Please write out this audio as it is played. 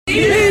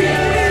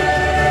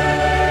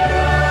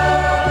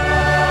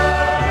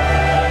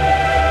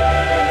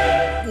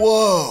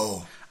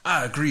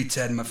agree,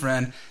 Ted, my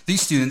friend.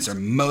 These students are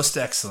most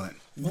excellent.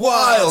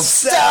 Wild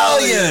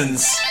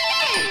Stallions!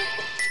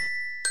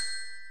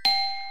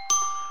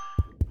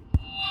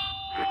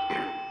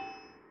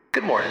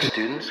 Good morning,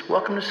 students.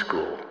 Welcome to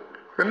school.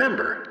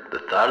 Remember, the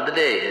thought of the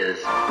day is...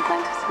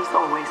 Atlantis has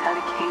always had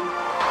a king.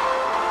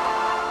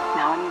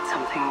 Now I need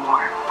something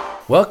more.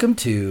 Welcome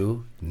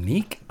to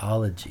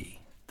Neekology,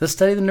 the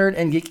study of the nerd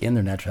and geek in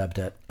their natural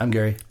habitat. I'm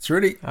Gary. It's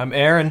Rudy. I'm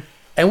Aaron.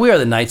 And we are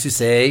the Knights who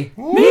say,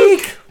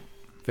 Neek!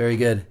 Very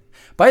good.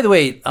 By the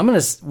way,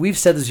 we've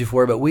said this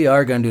before, but we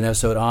are going to do an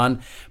episode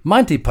on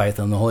Monty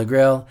Python, the Holy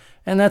Grail,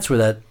 and that's where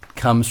that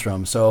comes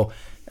from. So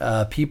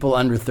people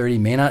under 30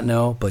 may not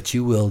know, but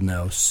you will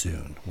know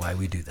soon why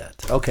we do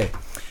that. Okay,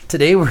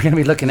 today we're going to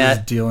be looking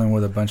at... dealing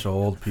with a bunch of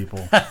old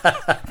people.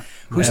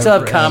 who still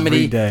have comedy.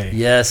 Every day.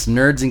 Yes,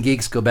 nerds and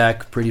geeks go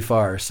back pretty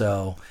far,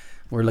 so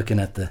we're looking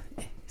at the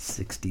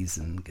 60s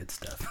and good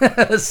stuff.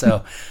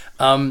 So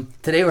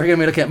today we're going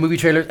to be looking at movie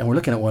trailers, and we're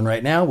looking at one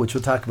right now, which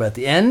we'll talk about at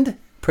the end.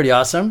 Pretty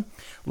awesome.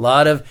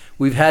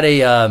 We had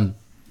a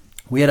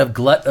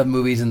glut of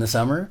movies in the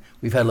summer.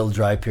 We've had a little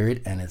dry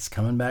period, and it's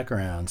coming back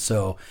around.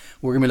 So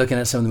we're going to be looking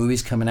at some of the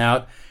movies coming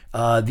out.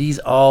 These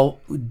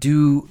all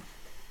do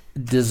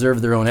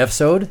deserve their own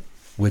episode,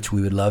 which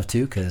we would love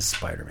to, because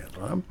Spider-Man's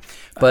one of them.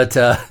 But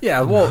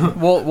yeah,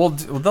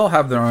 they'll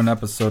have their own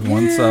episode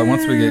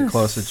once we get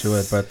closer to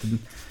it. But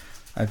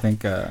I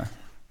think we're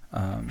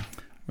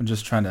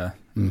just trying to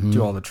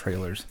do all the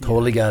trailers.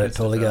 Totally got it.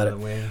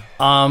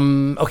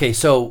 Okay,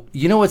 so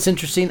you know what's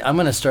interesting? I'm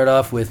going to start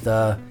off with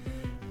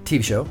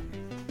TV show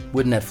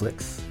with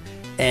Netflix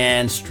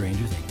and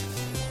Stranger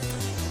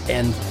Things.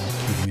 And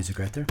keep the music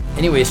right there.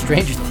 Anyway,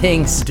 Stranger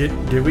Things.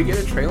 Did we get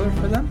a trailer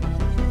for them?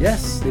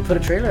 Yes, they put a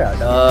trailer out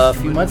a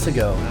few months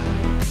ago,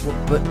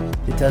 but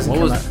it doesn't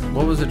come out.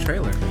 What was the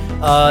trailer?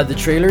 The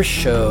trailer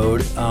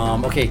showed,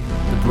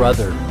 the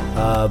brother.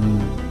 Oh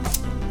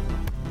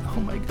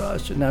my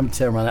gosh, now I'm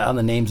terrible on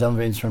the names. I'm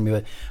very from me,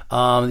 but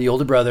the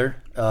older brother,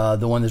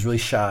 the one that's really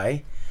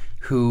shy,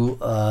 who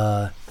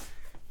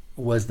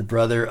was the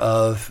brother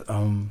of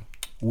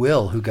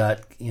Will, who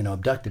got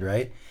abducted.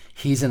 Right?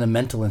 He's in a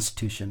mental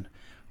institution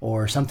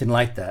or something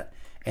like that.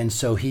 And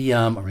so he,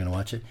 are we going to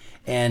watch it?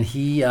 And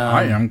he...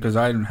 I am, because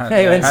I hadn't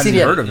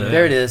heard of it.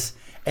 There it is.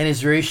 And it's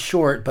very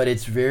short, but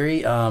it's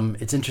very,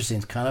 it's interesting.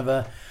 It's kind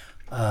of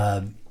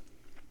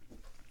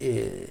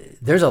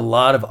there's a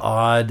lot of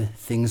odd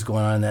things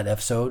going on in that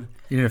episode.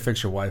 You need to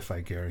fix your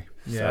Wi-Fi, Gary.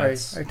 Yeah,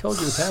 sorry, I told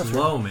you the password.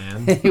 Slow,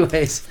 man.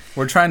 Anyways.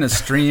 We're trying to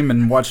stream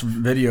and watch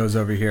videos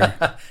over here.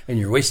 And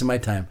you're wasting my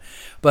time.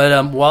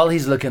 But while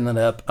he's looking that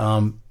up,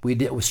 we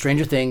did with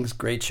Stranger Things,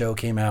 great show,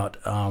 came out.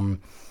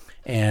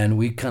 And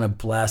we kind of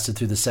blasted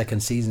through the second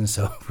season,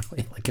 so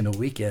really like in a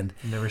weekend.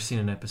 Never seen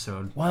an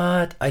episode.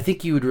 What? I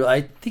think you would.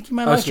 I think you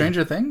might like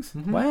Stranger Things?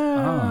 Mm-hmm.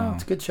 Wow,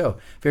 It's a good show.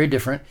 Very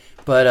different.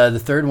 But the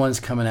third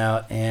one's coming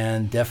out,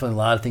 and definitely a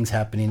lot of things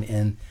happening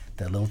in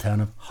that little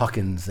town of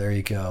Hawkins. There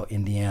you go,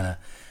 Indiana.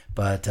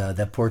 But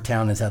that poor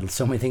town has had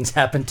so many things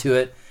happen to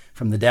it,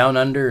 from the down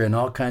under and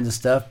all kinds of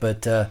stuff.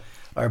 But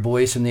our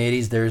boys from the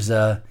 80s, there's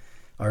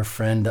our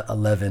friend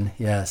Eleven.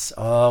 Yes,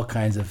 all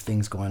kinds of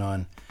things going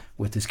on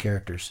with his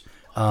characters.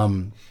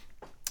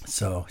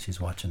 So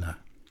she's watching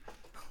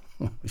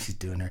what she's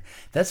doing her.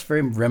 That's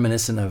very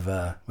reminiscent of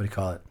what do you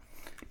call it?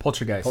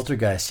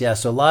 Poltergeist. Yeah.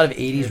 So a lot of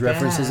 80s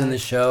references in the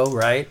show,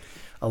 right?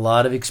 A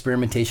lot of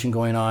experimentation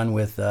going on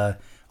with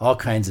all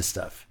kinds of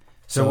stuff.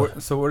 So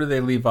what do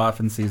they leave off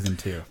in season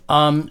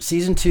 2?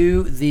 Season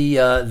 2,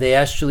 they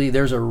actually,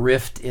 there's a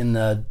rift in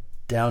the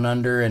down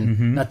under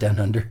and not down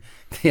under,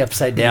 the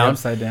upside down,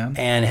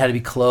 and it had to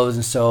be closed.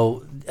 And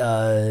so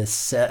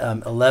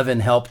 11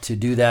 helped to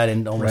do that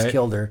and almost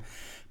killed her.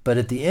 But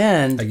at the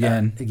end,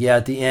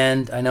 at the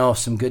end, I know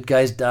some good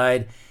guys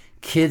died.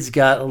 Kids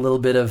got a little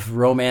bit of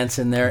romance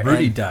in there.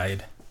 Rudy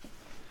died.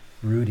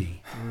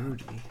 Rudy.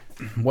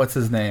 What's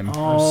his name?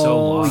 I'm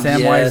so lost.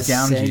 Samwise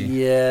Gamgee.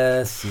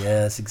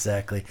 Yes,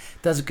 exactly.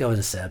 That was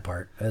a sad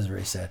part. That was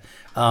very sad.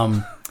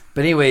 But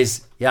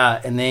anyways,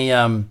 yeah, and they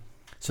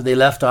so they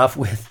left off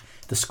with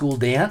the school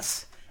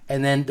dance,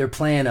 and then they're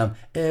playing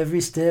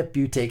Every Step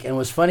You Take. And it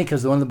was funny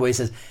because one of the boys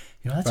says,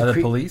 that's the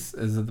police?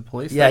 Is it the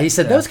police? Yeah, he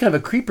said, that was kind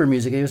of a creeper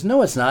music. He goes,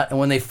 no, it's not. And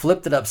when they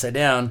flipped it upside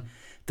down,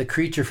 the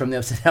creature from the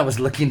upside down was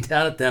looking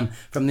down at them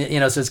from the,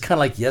 so it's kind of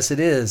like, yes, it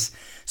is.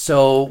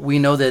 So we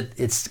know that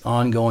it's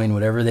ongoing,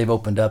 whatever they've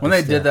opened up. When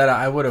they did that,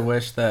 I would have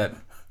wished that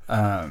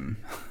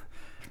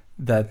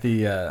that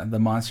the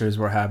monsters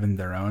were having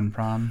their own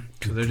prom.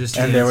 So they're just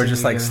they were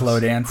just like slow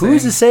dancing.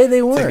 Who's to say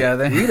they weren't?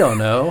 Together. We don't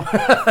know.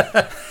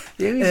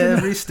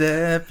 Every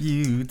step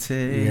you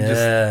take.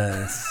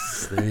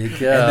 Yes. There you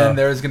go. And then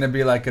there's going to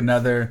be like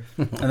another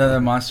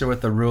monster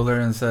with the ruler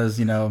and says,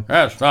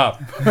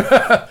 stop.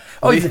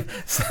 leave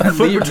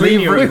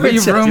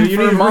room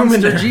for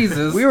Monster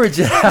Jesus. We were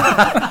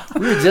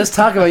just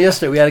talking about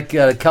yesterday. We had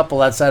a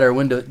couple outside our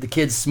window. The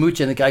kids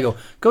smooching. The guy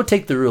go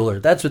take the ruler.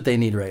 That's what they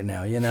need right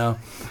now.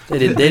 They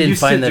didn't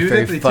find that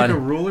very fun. They took a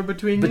ruler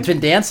between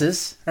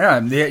dances.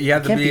 Yeah, you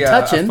have to be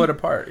a foot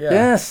apart. Yeah.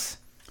 Yes.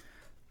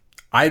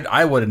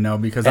 I wouldn't know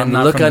because I'm And the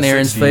not look from on the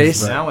Aaron's 60s,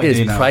 face but- Nowadays,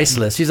 is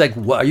priceless. She's like,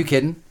 "What? Are you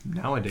kidding?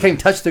 Nowadays. Can't even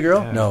touch the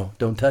girl? Yeah. No,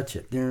 don't touch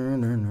it."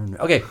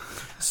 Okay,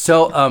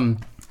 so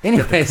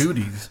anyways,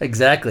 cooties.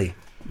 exactly.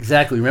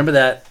 Remember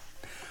that.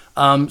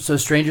 So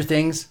Stranger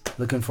Things,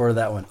 looking forward to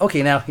that one.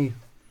 Okay, now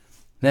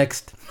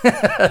next.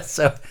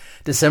 So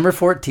December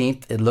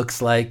 14th, it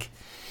looks like.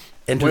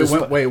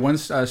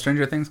 When's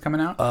Stranger Things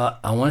coming out?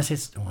 I want to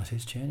say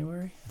it's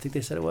January. I think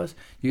they said it was.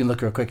 You can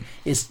look real quick.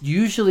 It's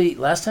usually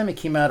last time it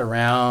came out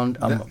around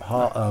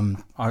And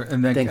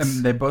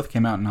they both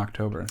came out in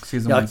October.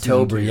 Season 1,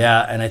 October, season 2.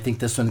 yeah. And I think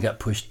this one got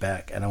pushed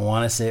back. And I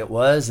want to say it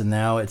was, and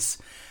now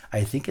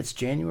I think it's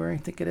January. I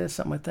think it is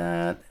something like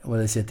that. What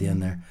did I say at the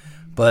end there?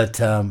 But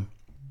there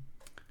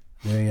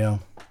you go.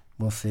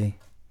 We'll see.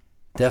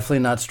 Definitely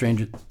not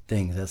Stranger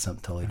Things. That's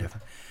something totally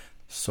different.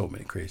 So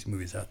many crazy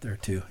movies out there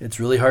too. It's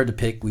really hard to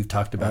pick. We've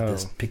talked about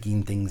this,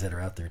 picking things that are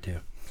out there too.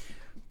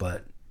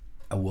 But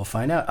we'll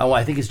find out. Oh,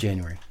 I think it's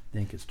January.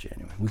 I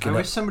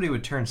wish somebody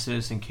would turn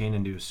Citizen Kane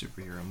into a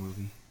superhero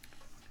movie.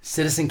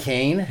 Citizen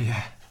Kane?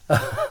 Yeah.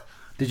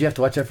 Did you have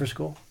to watch that for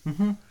school?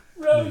 Mm-hmm.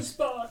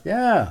 Rosebud.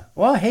 Yeah.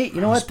 Well, hey, you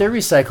know what? They're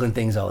recycling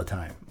things all the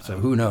time. So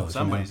who knows?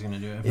 Somebody's going to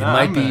do it. It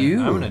might be you.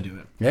 I'm going to do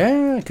it.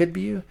 Yeah, it could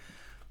be you.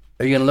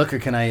 Are you going to look or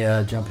can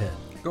I jump ahead?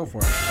 Go for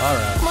it. All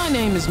right. My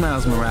name is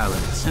Miles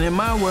Morales, and in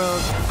my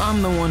world,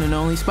 I'm the one and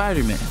only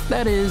Spider-Man.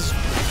 That is,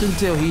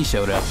 until he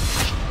showed up.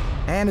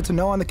 And it's a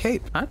no on the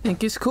cape. I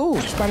think it's cool.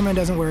 Spider-Man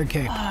doesn't wear a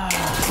cape.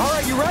 All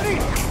right, you ready?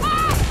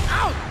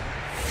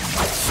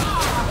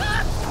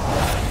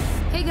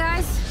 Hey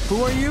guys,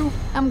 Who are you?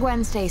 I'm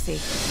Gwen Stacy.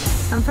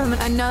 I'm from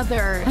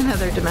another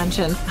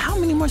dimension. How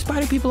many more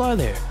Spider people are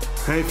there?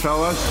 Hey,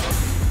 fellas.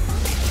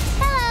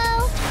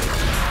 Hello.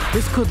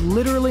 This could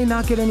literally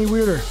not get any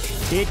weirder.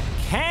 It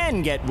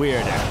can get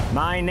weirder.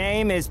 My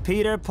name is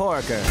Peter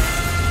Porker.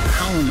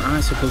 How am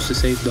I supposed to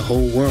save the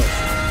whole world?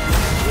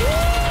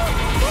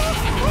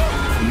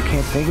 You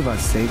can't think about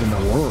saving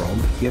the world.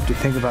 You have to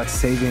think about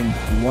saving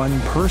one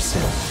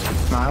person.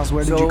 Miles,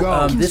 where did you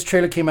go? This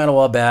trailer came out a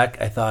while back.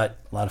 I thought,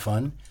 a lot of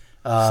fun.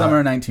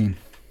 Summer 19.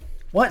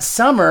 What,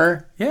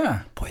 summer?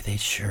 Yeah. Boy, they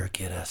sure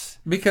get us.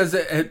 Because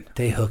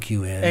they hook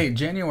you in. Hey,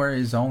 January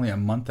is only a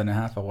month and a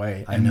half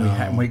away. I know.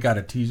 And we got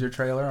a teaser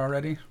trailer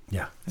already.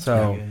 Yeah.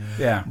 So,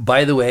 yeah.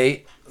 By the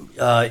way,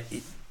 I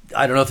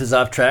don't know if this is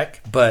off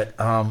track, but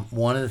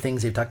one of the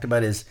things they've talked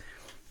about is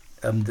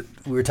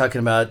we were talking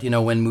about,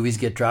 when movies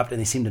get dropped and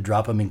they seem to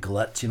drop them in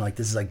gluts, like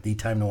this is like the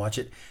time to watch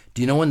it.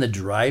 Do you know when the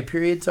dry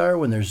periods are,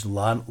 when there's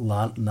not a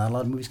lot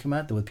of movies come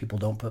out, that people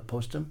don't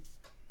post them?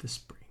 The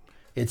spring.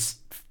 It's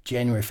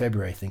January,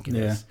 February, I think it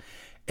is.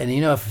 And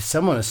if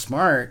someone is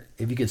smart,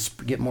 if you could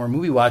get more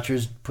movie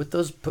watchers, put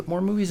more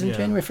movies in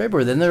January,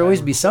 February, then there'll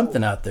always be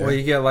something out there. Well,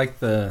 you get like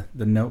the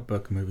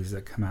Notebook movies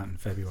that come out in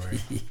February.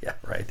 Yeah,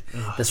 right.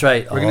 That's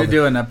right. We're going to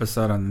do an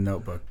episode on the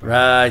Notebook.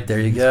 Right, there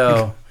you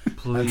go.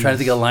 I'm trying to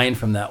think of a line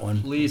from that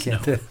one. Please no.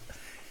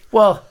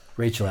 Well,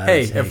 Rachel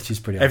Adams,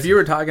 she's pretty awesome. If you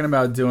were talking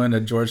about doing a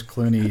George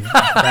Clooney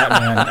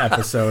Batman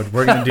episode,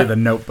 we're going to do the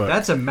Notebook.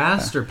 That's a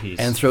masterpiece.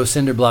 And throw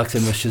cinder blocks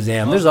in with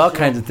Shazam. There's all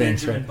kinds of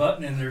things. Right?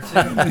 Button in there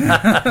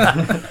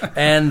too.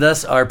 And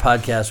thus our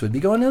podcast would be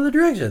going in other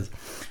directions.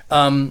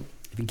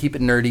 If you keep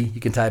it nerdy, you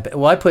can type it.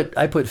 Well,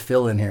 I put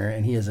Phil in here,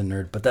 and he is a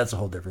nerd, but that's a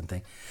whole different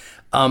thing.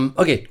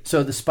 Okay,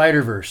 so the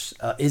Spider-Verse.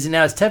 Is it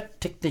now? It's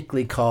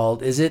technically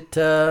called, is it?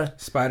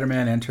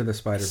 Spider-Man Enter the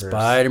Spider-Verse.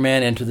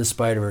 Spider-Man Enter the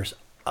Spider-Verse.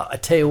 I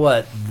tell you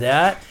what,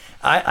 that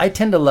I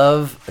tend to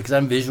love, because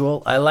I'm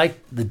visual, I like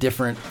the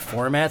different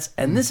formats,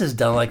 and this is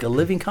done like a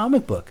living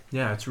comic book.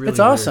 Yeah, it's really It's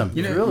awesome.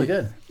 It's really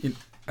good.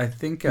 I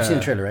think... You've seen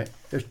the trailer, right?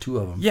 There's two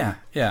of them. Yeah.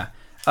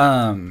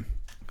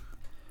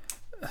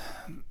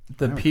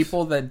 The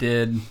people that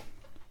did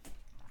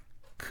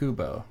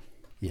Kubo...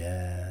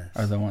 Yes.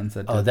 Are the ones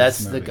that did that's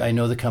this movie. I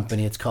know the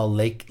company. It's called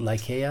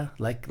Laikeia.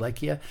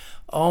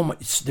 Oh,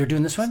 they're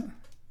doing this one?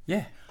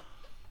 Yeah.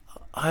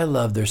 I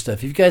love their stuff.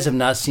 If you guys have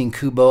not seen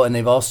Kubo, and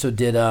they've also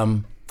did they've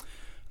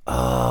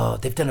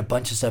done a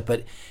bunch of stuff,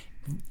 but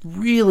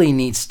really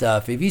neat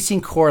stuff. If you've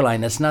seen Coraline,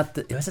 that's not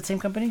the, was that the same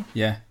company?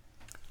 Yeah.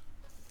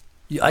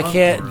 I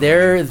can't.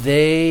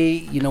 They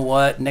you know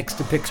what? Next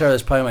to Pixar,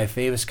 that's probably my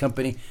favorite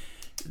company,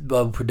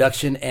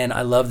 production, and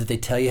I love that they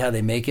tell you how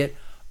they make it.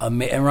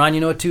 And Ron, you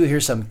know what too?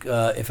 Here's some,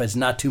 if it's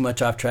not too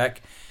much off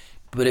track,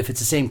 but if it's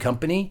the same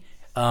company,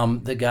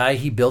 the guy,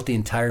 he built the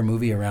entire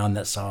movie around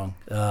that song,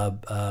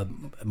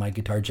 My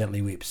Guitar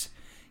Gently Weeps.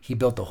 He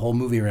built the whole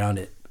movie around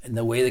it. And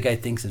the way the guy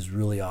thinks is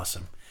really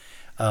awesome.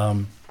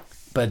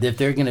 But if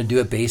they're going to do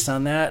it based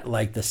on that,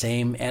 like the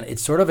same, and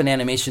it's sort of an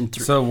animation.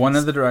 So one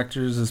of the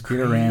directors is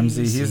Peter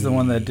Ramsey. He's the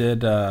one that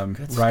did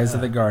Rise of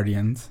the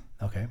Guardians.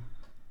 Okay.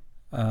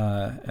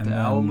 And the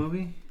Owl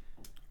movie?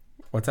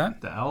 What's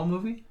that? The Owl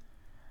movie?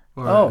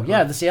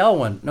 That's the Owl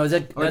one. No,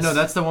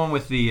 that's the one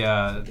with the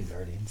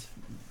Guardians.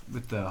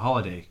 With the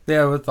holiday.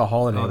 Yeah, with the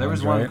holiday. Oh, there was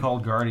ones, one right?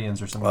 called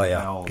Guardians or something. Oh,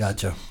 yeah. Owls.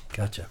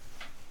 Gotcha.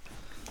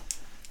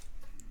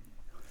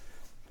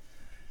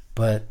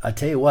 But I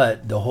tell you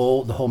what, the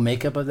whole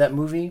makeup of that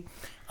movie,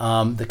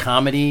 the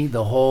comedy,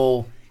 the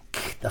whole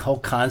the whole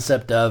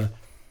concept of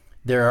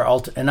there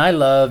are and I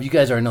love, you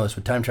guys already know this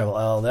with time travel.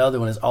 The other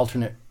one is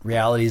alternate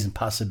realities and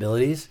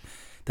possibilities.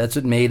 That's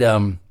what made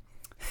Night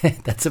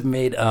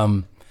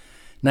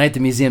at the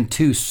Museum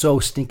 2 so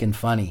stinking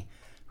funny.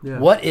 Yeah.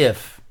 What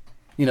if,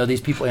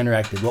 these people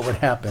interacted? What would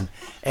happen?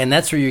 And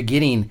that's where you're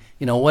getting,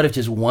 what if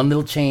just one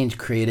little change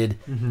created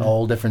a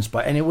whole different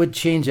spot? And it would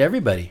change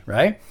everybody,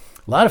 right?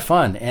 A lot of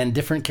fun. And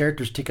different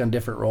characters take on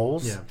different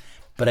roles. Yeah.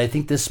 But I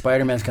think this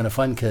Spider-Man's kind of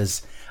fun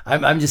because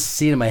I'm just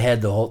seeing in my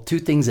head the whole two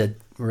things that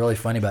were really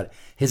funny about it.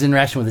 His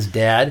interaction with his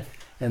dad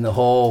and the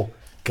whole,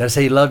 gotta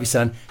say you love you,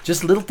 son.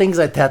 Just little things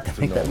like that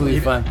make that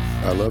movie fun.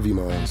 I love you,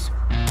 Miles.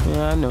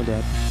 Yeah, I know,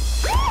 Dad.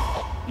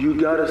 You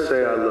gotta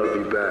say I love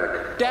you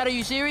back. Dad, are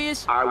you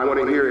serious? I want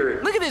to hear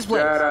it. Look at this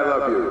place. Dad, I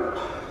love you.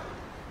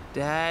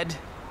 Dad,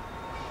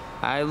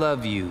 I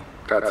love you.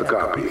 That's a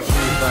copy.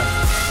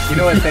 You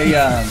know what they...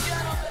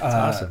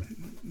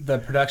 awesome. The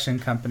production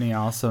company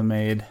also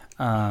made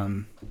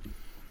the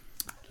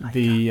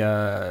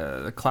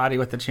Cloudy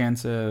with a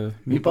Chance of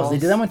Meatballs. They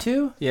did that one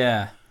too?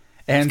 Yeah.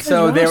 And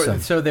so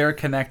they were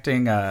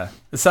connecting...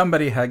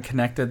 somebody had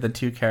connected the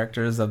two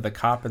characters of the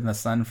cop and the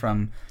son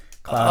from...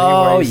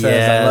 Cloudy, where he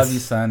says, I love you,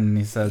 son, and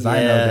he says,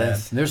 I know Dad.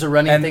 There's a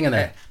running thing in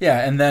there.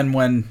 Yeah, and then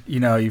when,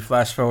 you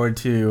flash forward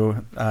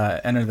to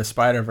Enter the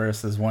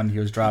Spider-Verse is when he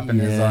was dropping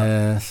his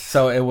arm.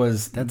 So it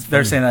was,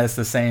 they're saying that it's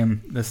the same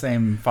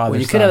father-son. Well,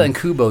 you could have that in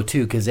Kubo,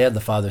 too, because they had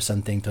the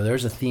father-son thing, so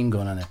there's a theme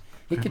going on there.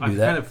 He could do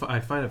that. I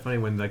find it funny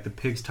when, the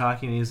pig's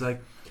talking, and he's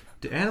like,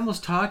 do animals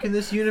talk in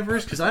this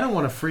universe? Because I don't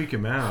want to freak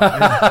him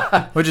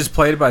out. Which is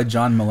played by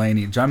John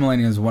Mulaney. John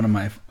Mulaney is one of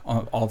my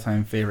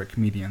all-time favorite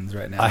comedians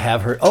right now. I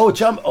have heard. Oh,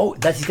 John. Oh,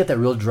 he's got that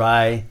real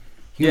dry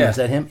humor. Yeah. Is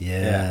that him?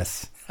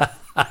 Yes.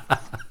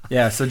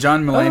 Yeah. So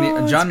John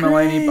Mulaney. John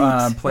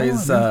Mulaney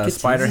plays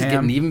Spider-Ham. This is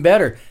getting even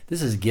better.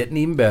 This is getting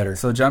even better.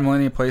 So John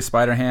Mulaney plays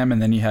Spider-Ham, and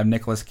then you have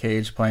Nicolas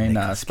Cage playing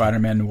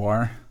Spider-Man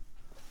Noir.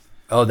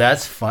 Oh,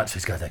 that's fun. So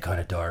he's got that kind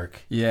of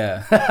dark.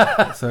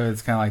 Yeah. So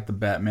it's kind of like the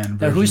Batman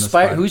version.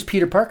 Now, who's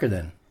Peter Parker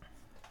then?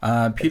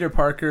 Peter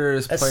Parker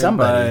is played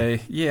somebody.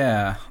 by...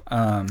 Yeah.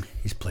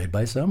 He's played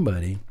by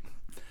somebody.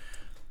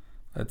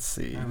 Let's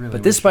see.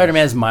 But this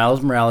Spider-Man is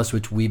Miles Morales,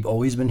 which we've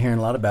always been hearing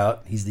a lot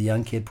about. He's the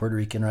young kid, Puerto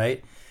Rican,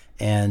 right?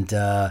 And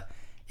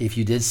if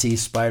you did see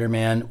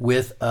Spider-Man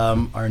with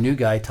our new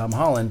guy, Tom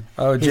Holland...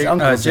 Oh, Jake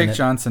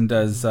Johnson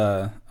does...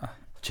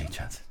 Jake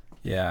Johnson.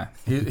 Yeah,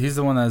 he's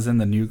the one that was in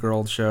the New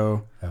Girl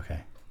show.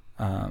 Okay.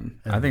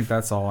 I think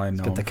that's all I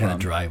know. He's got that kind of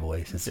dry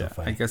voice. It's so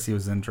funny. I guess he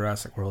was in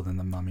Jurassic World and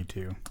The Mummy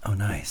too. Oh,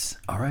 nice.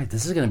 All right,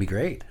 this is going to be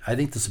great. I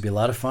think this will be a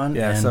lot of fun.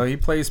 Yeah, so he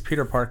plays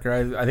Peter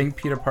Parker. I think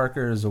Peter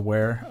Parker is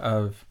aware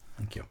of.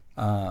 Thank you.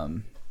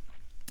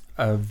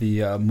 Of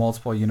the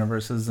multiple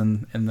universes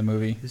in the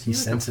movie. He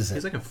senses it.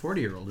 He's like a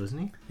 40-year-old, isn't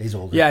he? He's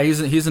older. Yeah,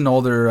 he's an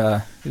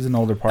older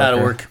Parker. Out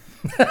of work.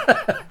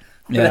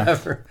 Yeah,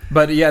 whatever.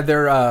 But yeah,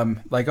 they're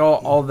like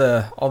all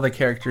the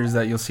characters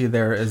that you'll see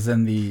there is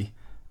in the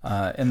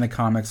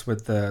comics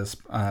with the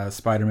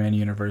Spider-Man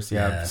universe. You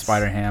have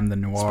Spider-Ham, the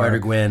Noir,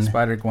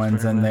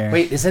 Spider-Gwen's in there.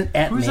 Wait, isn't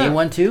Aunt May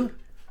one too?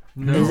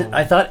 No,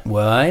 I thought.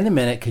 Well, wait a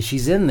minute, because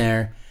she's in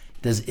there.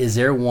 Is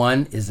there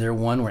one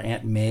where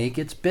Aunt May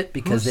gets bit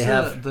because they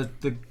have the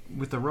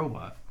with the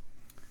robot?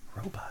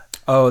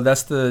 Oh,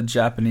 that's the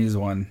Japanese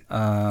one.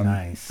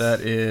 Nice.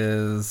 That's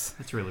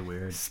really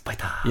weird.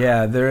 Spider.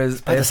 Yeah, there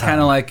is. It's kind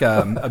of like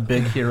a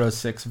Big Hero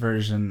 6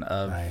 version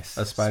of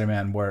a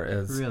Spider-Man, where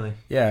it's really.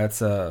 Yeah,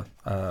 it's like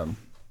a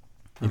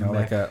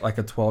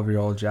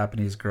 12-year-old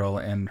Japanese girl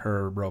and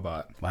her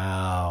robot.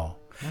 Wow.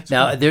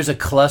 Now there's a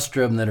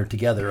cluster of them that are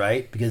together,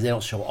 right? Because they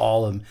don't show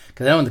all of them.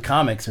 Because I know in the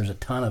comics there's a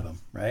ton of them,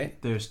 right?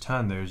 There's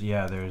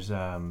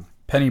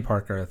Penny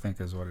Parker, I think,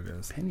 is what it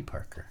is. Penny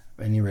Parker.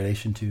 Any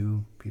relation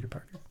to Peter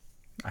Parker?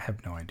 I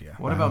have no idea.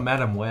 What about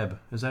Madame Web?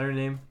 Is that her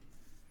name?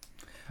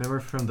 Remember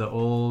from the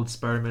old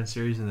Spider-Man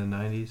series in the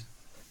 90s?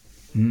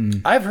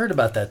 I've heard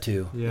about that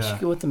too. Yeah. Does she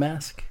go with the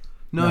mask?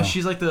 No,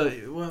 she's like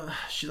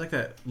she's like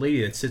that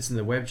lady that sits in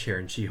the web chair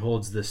and she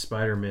holds the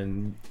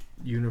Spider-Man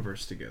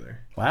universe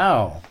together.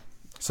 Wow.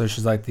 So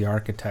she's like the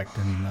architect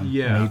in the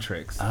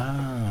Matrix.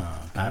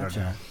 Ah,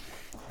 gotcha.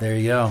 There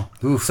you go.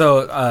 Oof.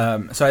 So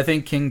I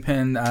think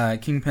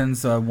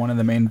Kingpin's one of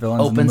the main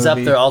villains. Opens in the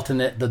movie. up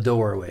the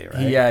doorway,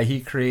 right? Yeah, he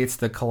creates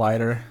the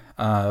Collider,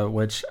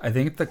 which I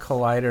think the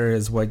Collider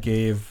is what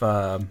gave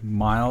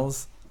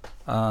Miles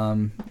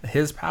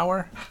his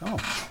power. Oh,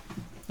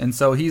 and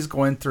so he's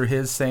going through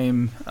his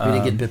same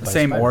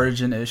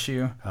origin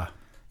issue.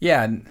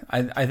 Yeah,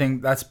 I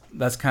think that's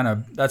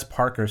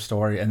Parker's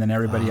story, and then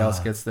everybody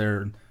else gets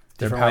their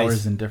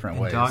powers in different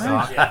ways.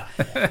 Yeah.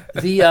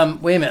 Wait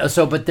a minute.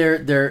 So, but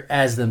they're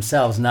as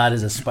themselves, not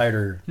as a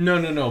spider.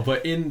 No.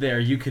 But in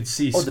there, you could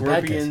see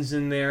Scorpion's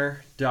in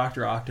there.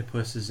 Dr.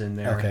 Octopus is in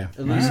there. Okay.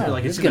 At least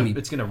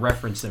it's gonna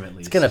reference them at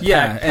least. It's gonna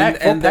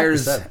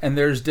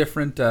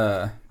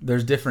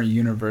there's different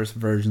universe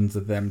versions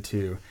of them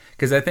too.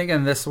 Because I think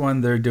in this one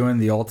they're doing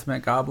the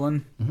Ultimate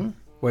Goblin. Mm-hmm.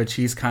 which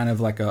he's kind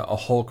of like a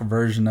Hulk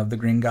version of the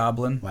Green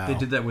Goblin. Wow. They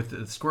did that with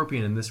the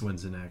Scorpion, and this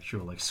one's an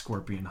actual like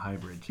Scorpion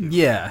hybrid too.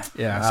 Yeah.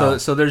 Wow.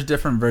 So there's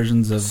different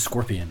versions of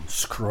Scorpion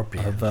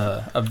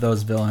of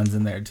those villains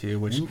in there too,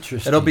 which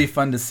it'll be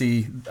fun to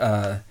see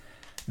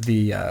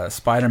the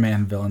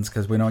Spider-Man villains,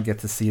 because we don't get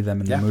to see them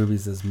in the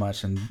movies as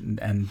much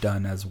and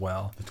done as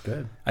well. That's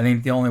good. I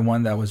think the only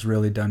one that was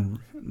really done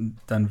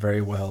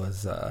very well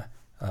is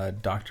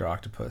Dr.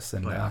 Octopus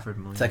and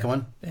second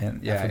one,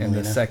 and in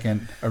the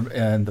second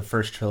and the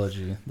first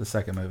trilogy, the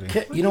second movie.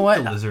 You know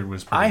what? The Lizard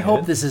was I good.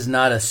 hope this is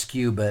not a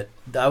skew, but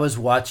I was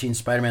watching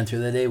Spider-Man 3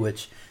 the other day,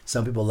 which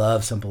some people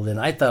love, some people didn't.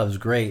 I thought it was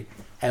great,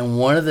 and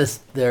one of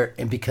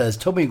and because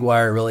Tobey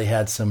Maguire really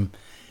had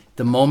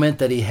the moment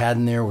that he had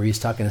in there where he's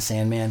talking to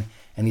Sandman,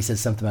 and he said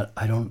something about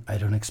I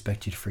don't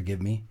expect you to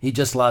forgive me. He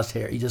just lost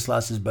Harry. He just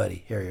lost his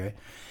buddy Harry, right?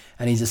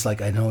 And he's just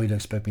like, I know you don't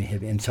expect me to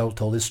hit me, and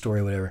told his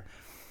story, whatever.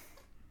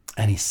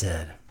 And he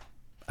said,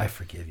 I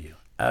forgive you.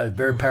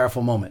 Very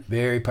powerful moment.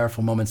 Very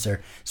powerful moments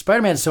there.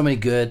 Spider-Man has so many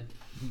good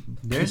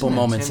people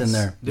moments in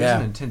there. There's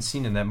an intense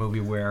scene in that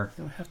movie where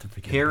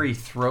Harry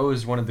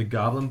throws one of the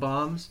goblin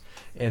bombs,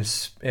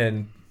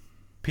 and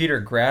Peter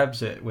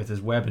grabs it with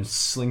his web and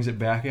slings it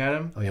back at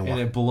him, and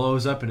it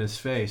blows up in his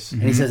face.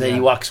 And he says that he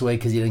walks away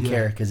because he didn't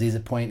care, because he's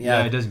at point.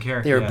 Yeah, he doesn't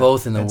care. They were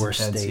both in the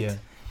worst state.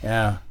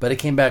 Yeah, but it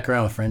came back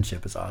around with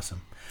friendship. It's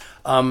awesome.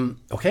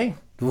 Okay.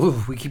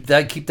 Ooh, we keep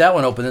that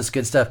one open. That's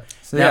good stuff.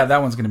 So now,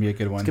 that one's going to be a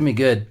good one. It's going to be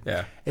good.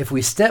 Yeah. If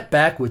we step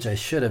back, which I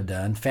should have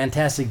done,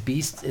 Fantastic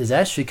Beasts is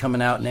actually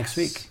coming out next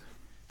week,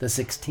 the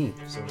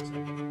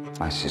 16th.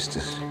 My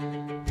sisters,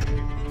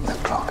 the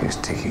clock is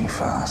ticking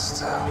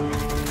fast.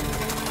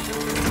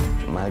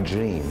 My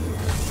dream,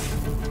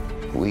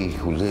 we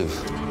who live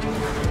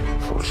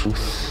for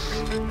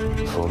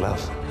truth, for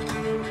love.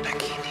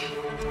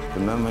 The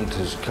moment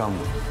has come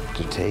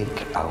to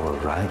take our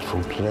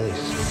rightful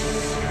place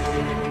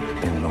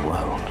in the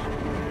world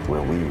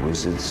where we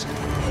wizards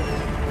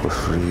were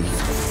free.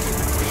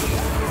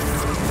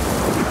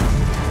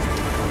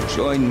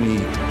 Join me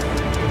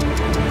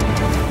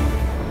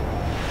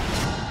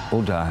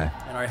or die.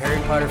 And our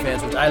Harry Potter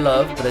fans, which I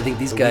love, but I think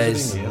these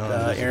guys,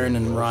 Aaron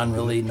and Ron,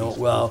 really know it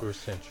well.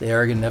 They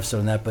are getting an episode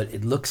on that, but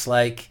it looks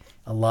like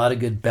a lot of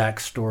good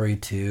backstory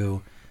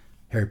to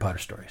Harry Potter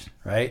stories,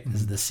 right? Mm-hmm.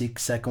 This is the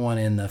second one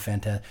in the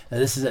Fantastic. Now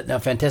this is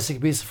Fantastic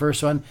Beasts, the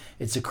first one.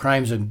 It's the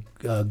Crimes of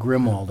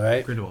Grindelwald,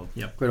 right? Grindelwald,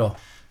 yep. Grindelwald,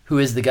 who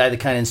is the guy that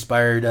kind of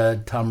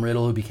inspired Tom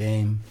Riddle, who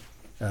became,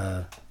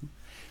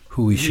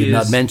 who we should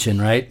not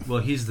mention, right? Well,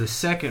 he's the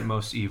second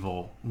most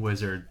evil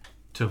wizard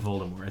to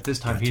Voldemort. At this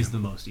time, he's the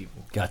most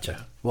evil.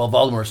 Gotcha. Well,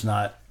 Voldemort's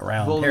not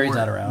around. Harry's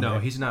not around. No,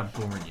 right? He's not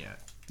born yet.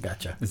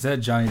 Gotcha. Is that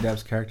Johnny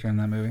Depp's character in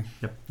that movie?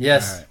 Yep.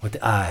 Yes, right. With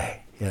the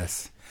eye.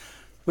 Yes.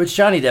 Which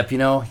Johnny Depp, he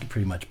can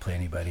pretty much play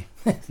anybody.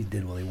 He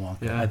did Willy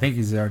Wonka. Yeah, I think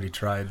he's already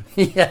tried.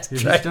 Yes,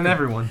 he's done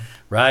everyone.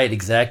 Right,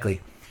 exactly.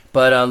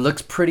 But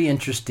looks pretty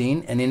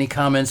interesting. And any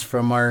comments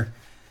from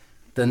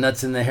the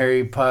nuts in the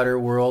Harry Potter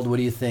world? What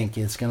do you think?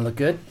 It's going to look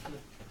good?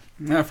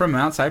 Yeah, from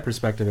an outside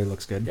perspective, it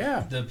looks good.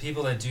 Yeah. The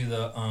people that do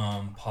the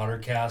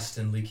Pottercast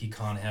and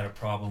LeakyCon had a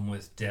problem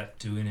with Depp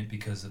doing it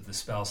because of the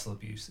spousal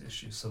abuse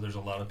issue. So there's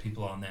a lot of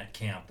people on that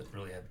camp that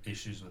really have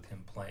issues with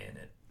him playing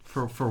it.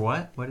 For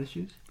what? What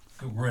issues?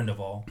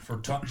 Grindelwald. For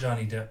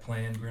Johnny Depp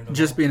playing Grindelwald.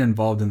 Just being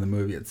involved in the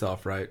movie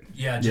itself, right?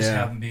 Yeah, just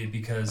haven't been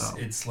because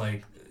it's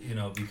like,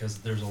 because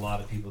there's a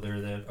lot of people there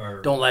that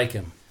are... Don't like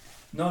him.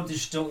 No,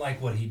 just don't like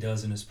what he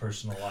does in his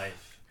personal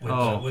life.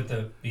 With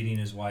the beating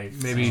his wife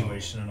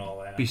situation and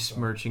all that.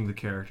 Besmirching the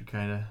character,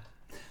 kind of.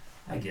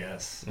 I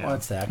guess. Yeah.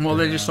 What's that? Well,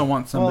 they just don't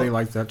want somebody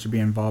like that to be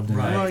involved in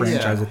a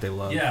franchise that they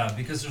love. Yeah,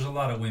 because there's a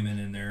lot of women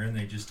in there, and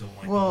they just don't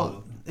like.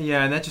 Well,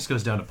 yeah, and that just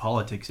goes down to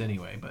politics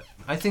anyway. But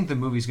I think the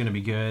movie's going to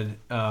be good.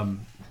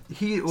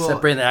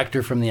 Separating the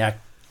actor from the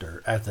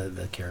actor,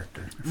 the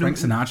character. Frank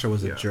Sinatra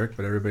was a jerk,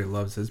 but everybody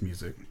loves his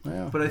music.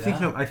 Yeah. But I think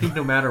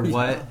no matter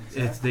what,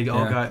 they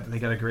got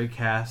a great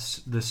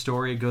cast. The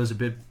story goes a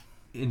bit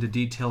into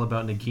detail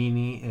about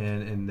Nagini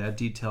and that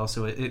detail,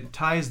 so it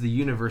ties the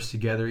universe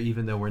together,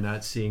 even though we're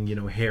not seeing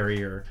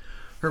Harry or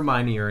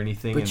Hermione or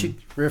anything. But you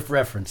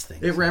reference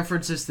things. It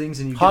references things,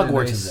 and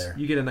Hogwarts is there.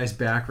 You get a nice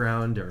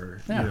background,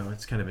 or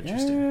it's kind of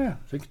interesting. Yeah,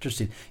 it's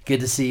interesting.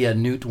 Good to see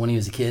Newt when he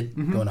was a kid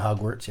going to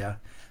Hogwarts. Yeah,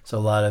 so a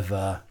lot of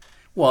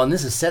and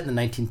this is set in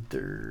the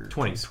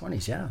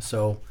 1920s. Yeah,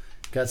 so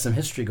got some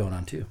history going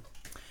on too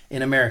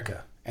in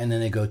America, and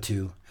then they go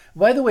to.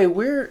 By the way,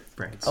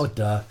 France. Oh,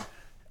 duh.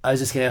 I was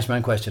just going to ask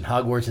my question.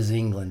 Hogwarts is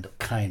England,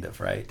 kind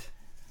of, right?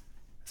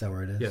 Is that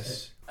where it is?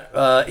 Yes.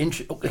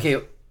 Okay,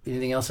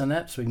 anything else on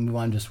that? So we can move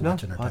on just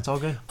watching. No, that's all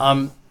good.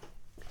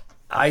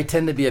 I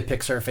tend to be a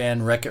Pixar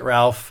fan. Wreck-It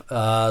Ralph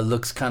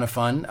looks kind of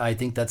fun. I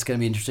think that's going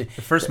to be interesting.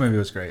 The first movie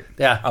was great.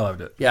 Yeah. I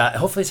loved it. Yeah,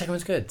 hopefully the second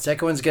one's good.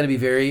 Second one's going to be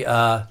very...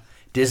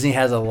 Disney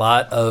has a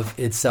lot of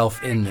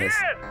itself in this.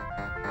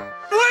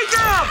 Wake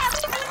up!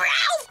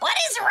 Ralph, what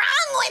is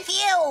wrong with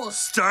you?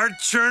 Start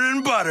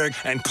churning butter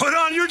and put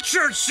on your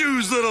church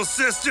shoes, little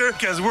sister,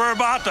 because we're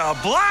about to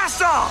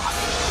blast off!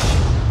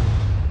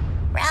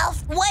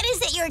 Ralph, what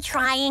is it you're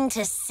trying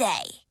to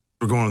say?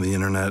 We're going to the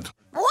internet.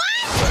 What?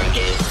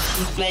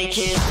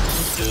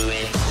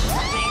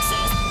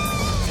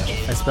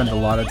 I spent a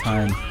lot of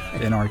time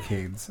in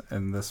arcades,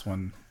 and this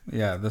one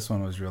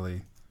was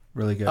really,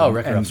 really good. Oh,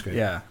 Wreck-It Ralph's great.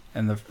 Yeah,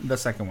 and the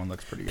second one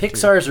looks pretty good.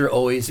 Pixar's are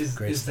always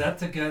great. Is that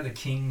the guy, the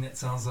King, that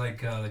sounds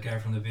like the guy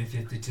from the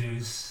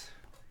B-52s?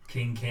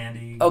 King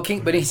Candy? Oh,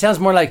 King, but he sounds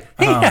more like,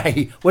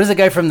 hey, what is the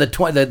guy from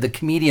the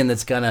comedian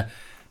that's gonna,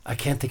 I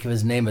can't think of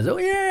his name. I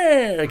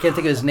can't think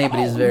of his name, but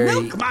he's very...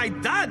 Milk my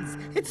duds!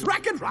 It's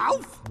Wreck-It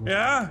Ralph!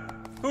 Yeah?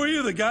 Who are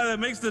you, the guy that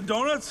makes the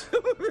donuts?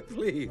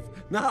 Please,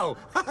 no,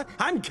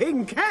 I'm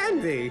King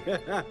Candy.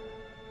 I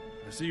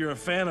see you're a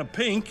fan of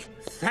pink.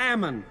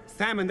 Salmon,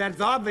 that's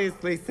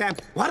obviously Sam.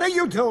 What are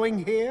you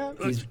doing here?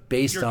 He's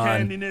based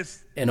on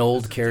an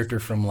old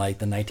character from like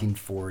the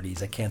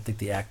 1940s. I can't think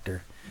the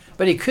actor.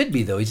 But he could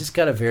be, though. He's just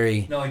got a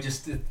very... No,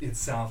 it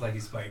sounds like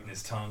he's biting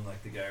his tongue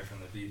like the guy from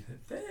the beat.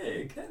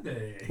 Hey,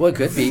 Candy. Well, it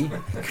could be.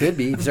 Could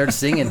be. He starts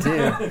singing,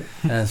 too.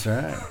 That's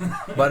right.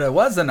 But it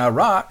wasn't a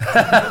rock.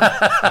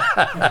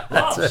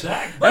 That's it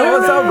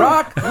was a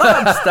rock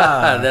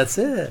lobster. That's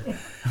it.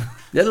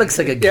 That looks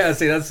like a... Yeah,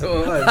 see, that's what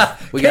it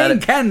was. King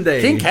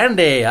Candy. King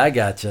Candy. I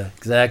gotcha.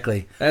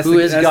 Exactly. That's Who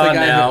is gone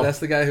now? That's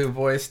the guy who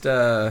voiced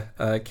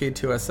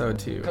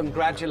K2SO2.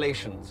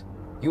 Congratulations.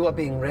 You are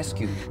being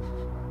rescued.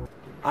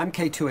 I'm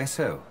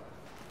K2SO.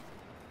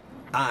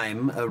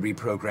 I'm a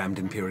reprogrammed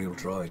Imperial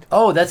droid.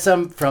 Oh, that's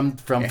from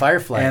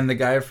Firefly. And the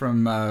guy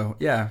from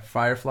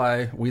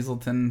Firefly,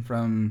 Weaselton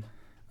from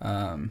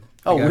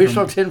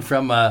Weaselton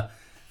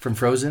from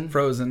Frozen.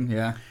 Frozen,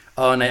 yeah.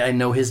 Oh, and I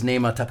know his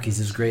name on top because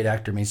he's a great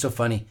actor. I mean, he's so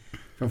funny.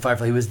 From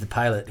Firefly, he was the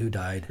pilot who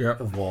died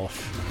of Walsh.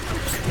 The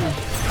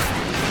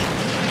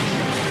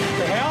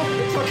hell?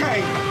 It's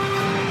okay.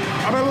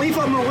 I'm gonna leave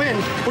on the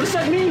wind. What does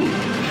that mean?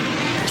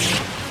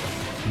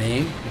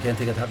 Name? I can't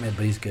think of the top of my head,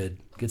 but he's good.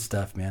 Good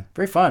stuff, man.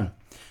 Very fun.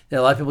 Yeah,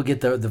 a lot of people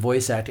get the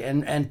voice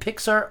acting, and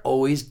Pixar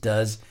always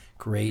does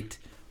great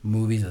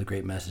movies with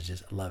great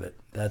messages. I love it.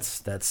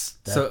 That's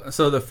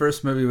So the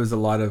first movie was a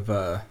lot of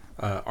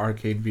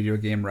arcade video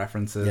game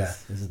references. Yeah,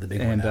 this is the big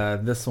one.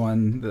 And this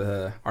one,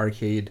 the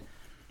arcade,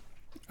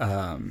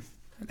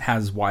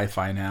 has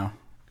Wi-Fi now.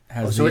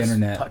 Has the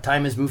internet.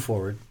 Time has moved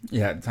forward.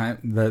 Yeah,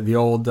 the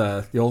old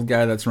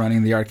guy that's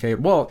running the arcade.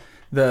 Well,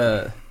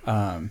 the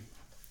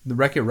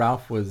Wreck-It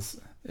Ralph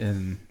was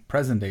in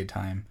present day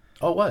time.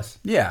 Oh, it was?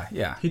 Yeah.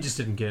 He just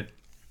didn't get...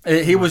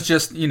 He was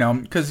just,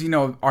 because,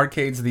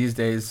 arcades these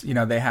days,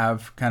 they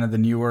have kind of the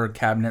newer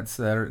cabinets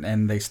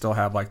and they still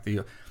have like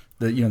the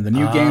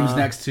new games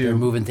next to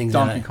moving things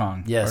Donkey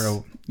Kong. Yes.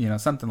 Or,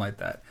 something like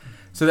that.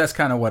 So that's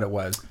kind of what it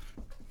was.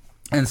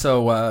 And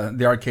so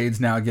the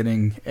arcade's now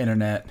getting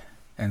internet,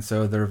 and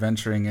so they're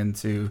venturing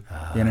into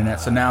the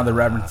internet. So now the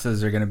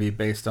references are going to be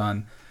based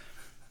on,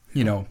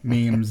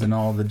 memes and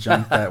all the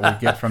junk that we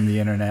get from the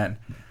internet.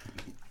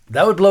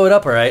 That would blow it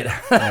up, all right.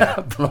 Yeah.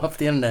 Blow up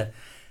the internet.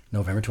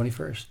 November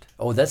 21st.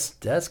 Oh,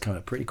 that's coming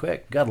up pretty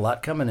quick. Got a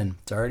lot coming, and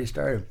it's already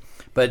started.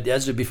 But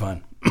that should be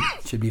fun.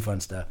 Should be fun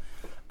stuff.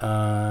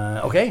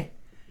 Okay.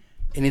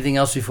 Anything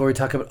else before we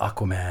talk about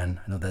Aquaman?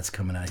 I know that's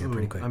coming out here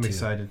pretty quick. I'm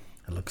excited.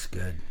 It looks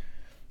good.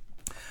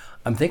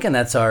 I'm thinking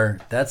that's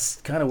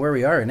kind of where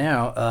we are right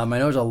now. I know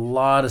there's a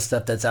lot of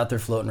stuff that's out there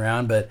floating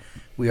around, but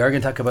we are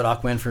going to talk about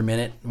Aquaman for a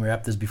minute.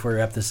 Before we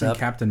wrap this up.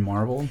 Captain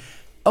Marvel.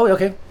 Oh,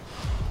 okay.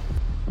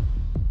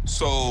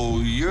 So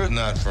you're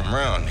not from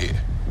around here?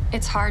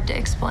 It's hard to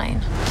explain.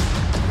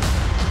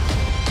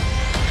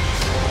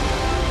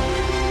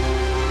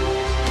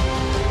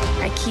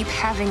 I keep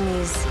having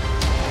these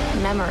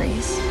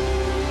memories.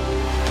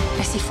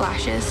 I see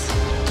flashes.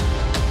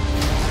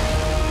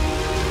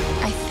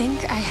 I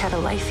think I had a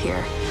life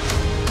here.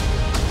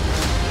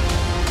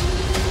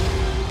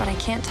 But I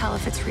can't tell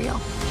if it's real.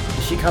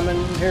 Is she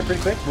coming here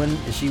pretty quick? When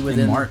is she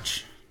within? In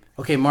March.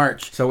 Okay,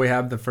 March. So we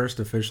have the first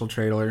official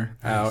trailer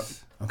out.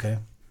 Okay.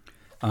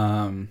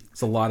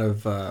 It's a lot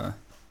of...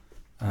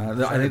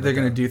 I think they're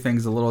going to do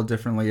things a little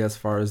differently as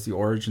far as the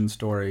origin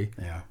story.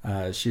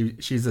 Yeah.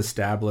 She's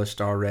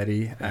established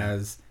already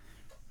as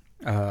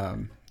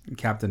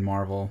Captain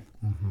Marvel,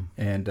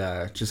 and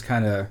just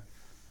kind of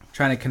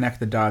trying to connect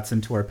the dots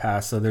into her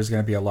past. So there's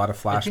going to be a lot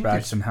of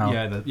flashbacks and how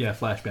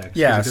flashbacks.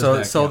 Yeah,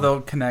 so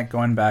they'll connect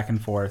going back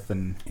and forth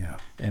and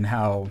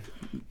how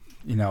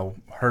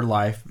her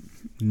life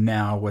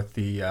now with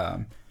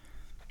the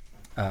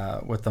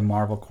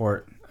Marvel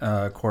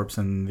corpse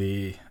and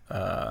the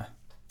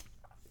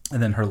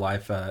and then her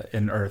life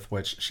in Earth,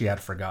 which she had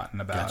forgotten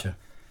about. Gotcha.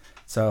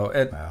 So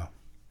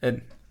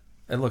it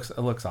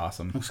looks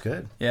awesome. Looks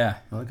good. Yeah,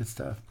 all good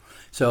stuff.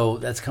 So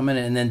that's coming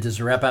in, and then just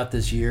to wrap out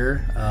this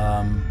year,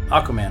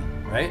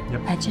 Aquaman, right?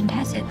 Yep. Legend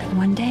has it that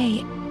one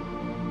day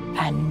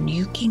a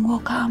new king will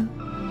come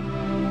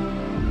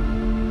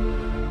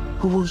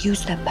who will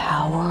use the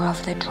power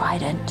of the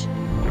trident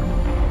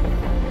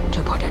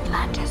to put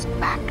Atlantis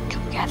back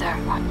together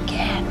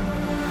again.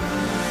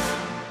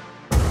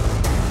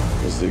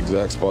 This is the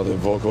exact spot that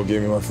Volko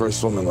gave me my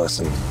first swimming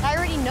lesson. I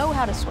already know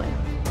how to swim.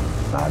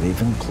 Not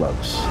even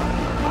close.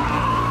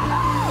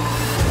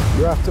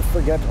 You have to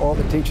forget all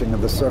the teaching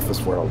of the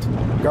surface world.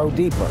 Go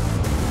deeper.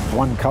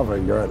 Uncover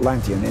your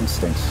Atlantean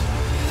instincts.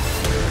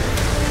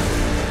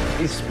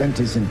 He spent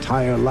his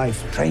entire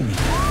life training.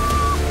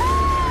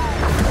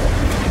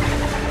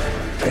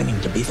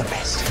 Training to be the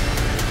best.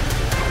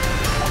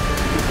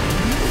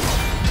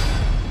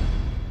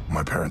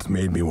 My parents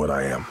made me what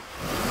I am.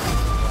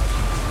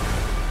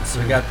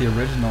 So we got the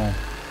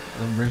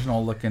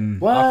original looking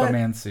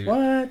Aquaman suit.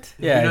 What?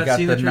 Yeah, you got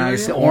the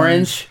nice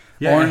orange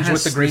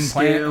with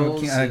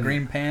the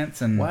green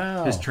pants and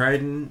wow. His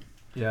trident.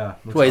 Yeah.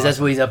 Wait, is that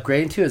what he's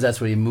upgrading to? Or is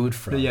that what he moved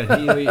from? Yeah,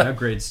 he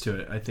upgrades to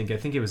it. I think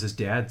it was his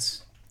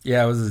dad's.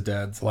 Yeah, it was his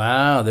dad's.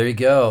 Wow, there you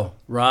go.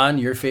 Ron,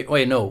 your favorite.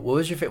 Wait, no. What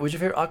was your favorite? Was your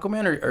favorite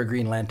Aquaman or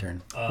Green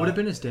Lantern? Would have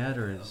been his dad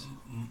or his.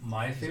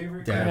 My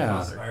favorite dad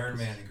was Iron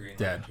Man and Green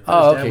Lantern.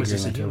 Oh, okay.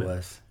 Green Lantern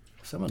was.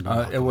 Someone.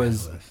 It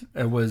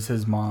was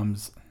his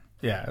mom's.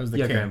 Yeah, it was the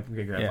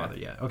grandfather.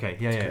 Yeah. Okay.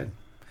 Yeah.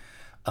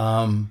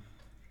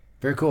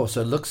 Very cool. So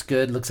it looks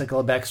good. Looks like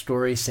all the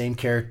backstory, same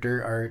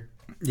character art.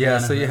 Yeah.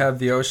 So you have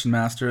the Ocean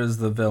Master as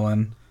the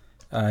villain.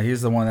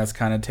 He's the one that's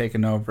kind of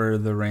taken over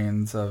the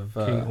reins of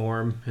King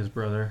Orm, his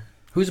brother.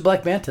 Who's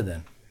Black Manta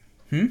then?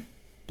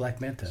 Black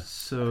Manta.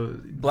 So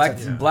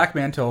Black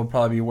Manta will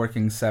probably be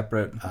working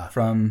separate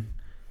from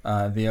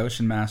the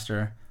Ocean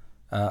Master.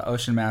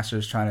 Ocean Master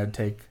is trying to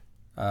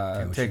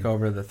take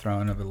over the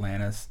throne of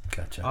Atlantis.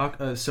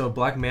 Gotcha. So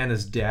Black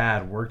Manta's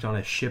dad worked on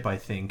a ship, I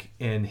think,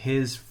 and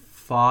his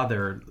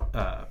father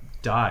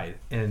died,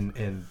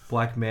 and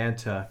Black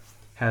Manta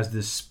has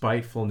this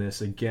spitefulness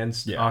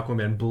against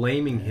Aquaman,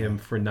 blaming him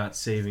for not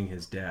saving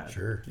his dad.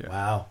 Sure. Yeah.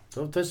 Wow.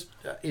 So there's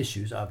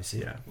issues,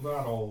 obviously. Yeah.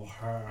 That old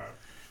hat.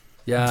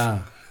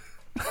 Yeah.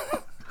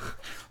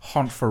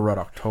 Hunt for Red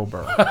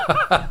October.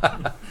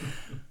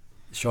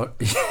 Sean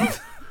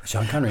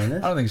Connery in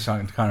this? I don't think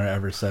Sean Connery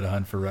ever said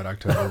Hunt for Red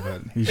October,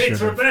 but he should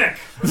have. Back.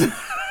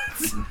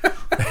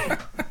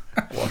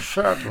 Well,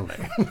 certainly.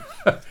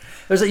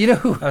 There's you know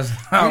who? That's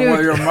not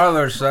what your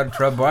mother said,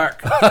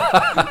 Trebek.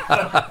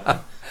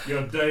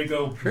 Your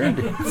Dago.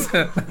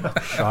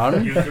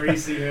 Sean? You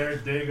greasy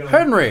haired Dago.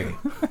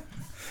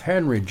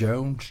 Henry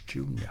Jones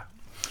Jr.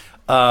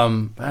 I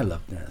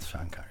love that.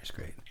 Sean Connery's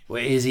great.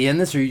 Wait, is he in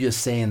this, or are you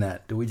just saying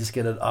that? Do we just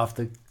get it off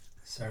the...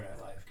 Saturday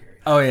Night Live, Gary.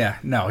 Oh, yeah.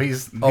 No,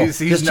 he's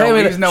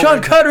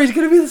Sean Connery's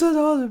going to be this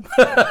awesome.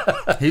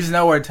 He's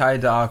nowhere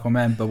tied to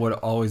Aquaman, but would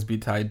always be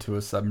tied to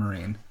a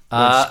submarine,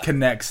 which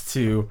connects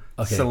to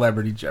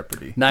Celebrity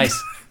Jeopardy.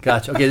 Nice.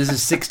 Gotcha. Okay, this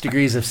is 6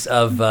 degrees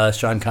of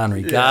Sean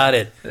Connery. Got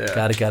it. Yeah.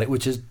 Got it.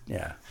 Which is,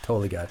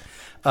 totally got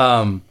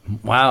it.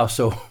 Wow,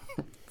 so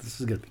this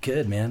is going to be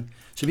good, man.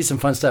 Should be some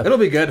fun stuff. It'll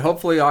be good.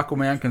 Hopefully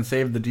Aquaman can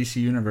save the DC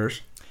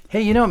universe.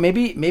 Hey,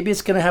 maybe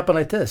it's going to happen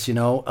like this.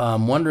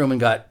 Wonder Woman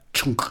got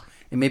chunk,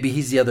 and maybe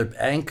he's the other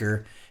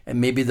anchor, and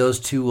maybe those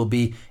two will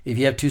be, if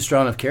you have two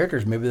strong enough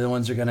characters, maybe the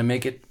ones are going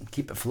to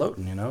keep it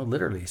floating,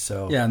 literally.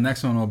 So yeah,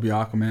 next one will be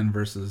Aquaman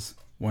versus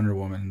Wonder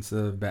Woman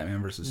instead of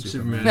Batman versus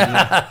Superman.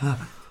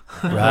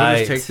 Right. We'll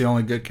just take the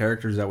only good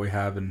characters that we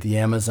have and the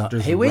Amazon.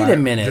 Hey, wait a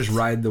minute. Just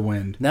ride the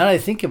wind. Now that I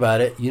think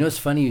about it, it's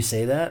funny you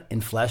say that.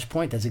 In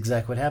Flashpoint, that's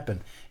exactly what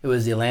happened. It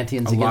was the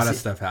Atlanteans. A lot of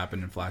stuff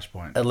happened in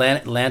Flashpoint.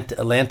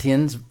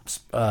 Atlanteans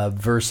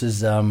versus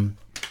the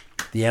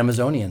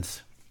Amazonians.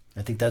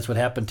 I think that's what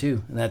happened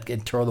too, and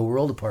it tore the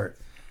world apart.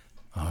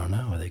 I don't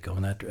know. Are they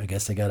going after? I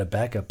guess they got a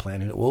backup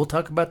plan. We'll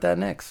talk about that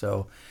next.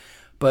 So,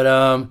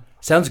 but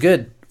sounds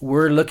good.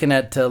 We're looking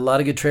at a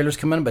lot of good trailers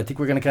coming, but I think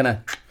we're going to kind of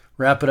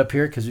wrap it up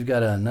here because we've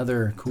got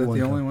another cool one.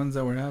 Is that the only ones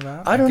that we have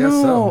out? I don't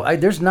know. So.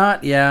 There's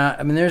not. Yeah,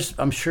 I mean,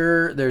 I'm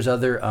sure there's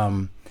other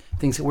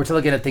things. We're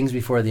looking at things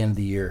before the end of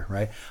the year,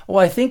 right? Well,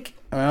 I think.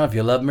 I don't know if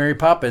you love Mary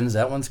Poppins,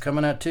 that one's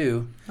coming out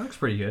too. That looks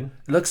pretty good.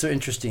 It looks so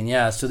interesting.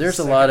 Yeah. So there's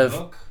a lot of.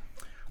 Book?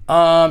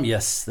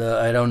 Yes.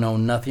 I don't know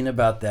nothing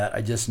about that.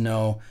 I just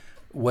know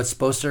what's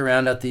supposed to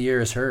round out the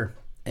year is her.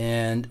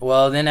 And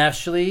then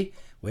actually,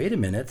 wait a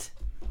minute.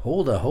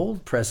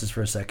 Hold presses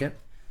for a second.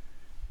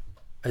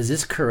 Is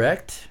this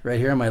correct? Right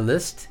here on my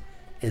list,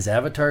 is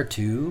Avatar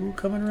 2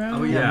 coming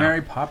around? Oh yeah,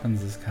 Mary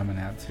Poppins is coming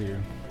out too.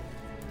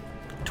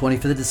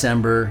 25th of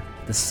December.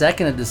 The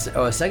 2nd of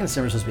December is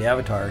supposed to be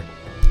Avatar.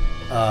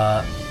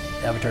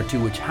 Avatar 2,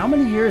 which how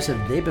many years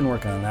have they been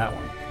working on that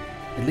one?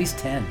 At least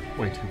 10.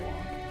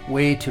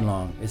 Way too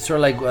long. It's sort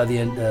of like the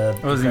end.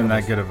 It wasn't even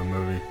that good of a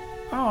movie.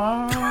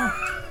 Oh,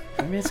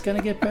 I mean, it's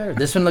gonna get better.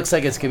 This one looks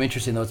like it's gonna be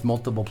interesting though. It's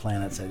multiple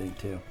planets, I think,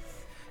 too.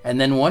 And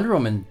then Wonder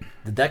Woman,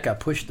 that got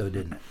pushed though,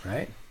 didn't it?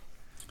 Right?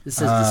 This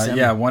says December.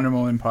 Yeah, Wonder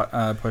Woman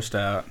pushed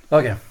out.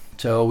 Okay,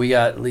 so we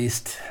got at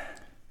least.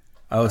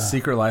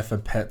 Secret Life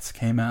of Pets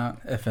came out.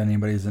 If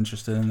anybody's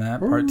interested in that,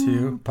 part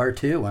 2. Part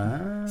 2.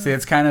 Wow. See,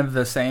 it's kind of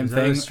the same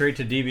thing. Is that a straight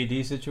to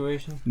DVD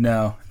situation?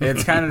 No,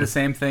 it's kind of the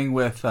same thing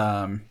with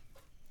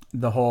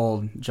the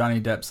whole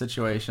Johnny Depp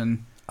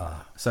situation.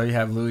 So you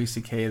have Louis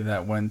C.K.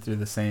 that went through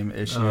the same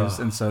issues,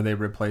 and so they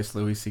replaced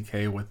Louis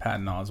C.K. with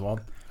Patton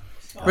Oswalt,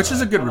 which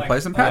is a good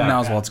replacement. Patton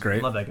Oswalt's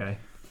great. Love that guy.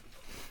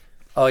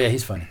 Oh yeah,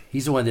 he's funny.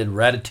 He's the one that did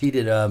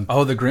Ratatouille.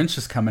 The Grinch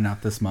is coming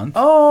out this month.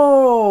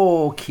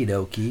 Oh, okie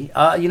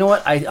dokie. You know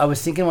what? I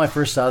was thinking when I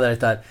first saw that, I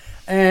thought,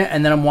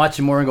 and then I'm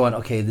watching more and going,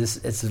 okay,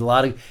 it's a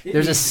lot of.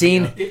 There's a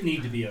scene. It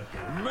need to be up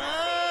there.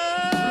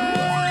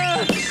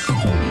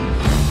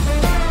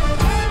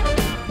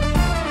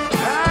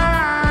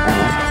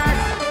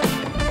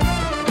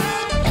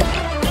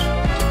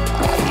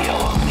 You're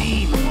a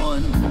mean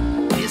one,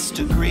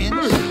 Mr.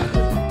 Grinch.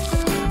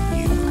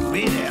 You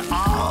really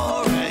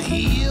are a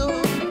heel.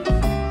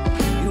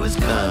 You're as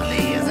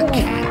cuddly as a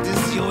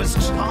cactus. You're as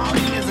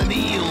charming as an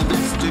eel,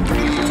 Mr.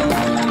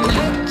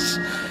 Grinch.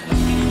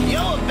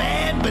 You're a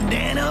bad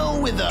banana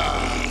with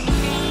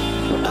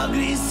a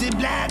greasy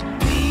black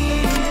peel.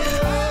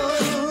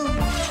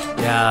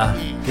 Yeah,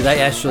 because I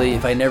actually,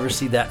 if I never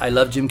see that, I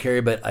love Jim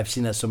Carrey, but I've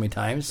seen that so many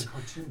times. The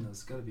cartoon,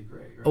 that's got to be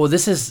great, right? Oh,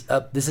 this is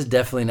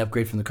definitely an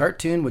upgrade from the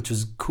cartoon, which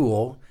was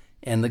cool,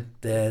 and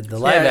the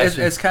live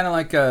action. It's kind of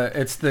like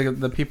it's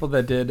the people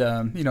that did the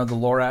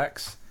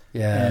Lorax.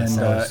 Yeah,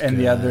 and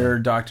the other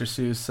Dr.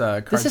 Seuss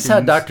cartoons. This is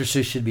how Dr.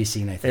 Seuss should be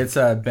seen, I think. It's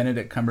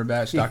Benedict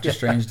Cumberbatch. Doctor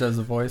Strange does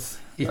the voice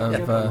of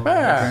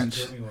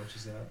Grinch.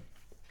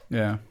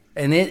 Yeah,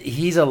 and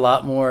he's a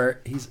lot more.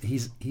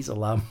 He's a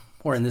lot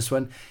more in this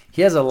one.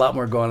 He has a lot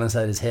more going on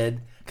inside his head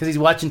because he's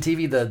watching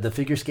TV, the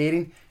figure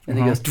skating, and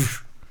he goes,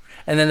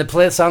 and then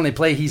the song they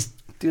play, he's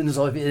doing this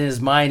all in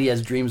his mind. He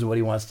has dreams of what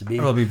he wants to be.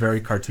 It'll be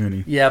very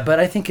cartoony. Yeah, but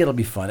I think it'll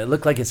be fun. It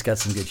looked like it's got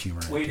some good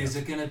humor. Wait, is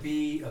it going to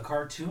be a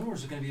cartoon or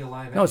is it going to be a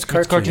live action? No, it's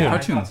cartoon.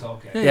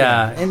 Okay.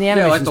 Yeah, and the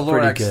animation's like the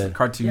pretty Lorax good.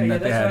 cartoon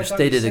that they had.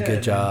 They did a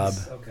good job.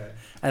 Okay.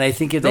 And I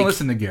think if Don't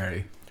listen to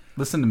Gary.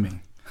 Listen to me.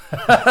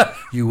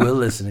 You will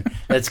listen.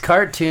 That's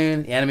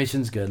cartoon. The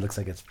animation's good. Looks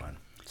like it's fun.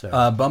 So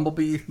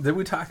Bumblebee. Did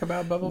we talk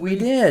about Bumblebee? We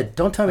did.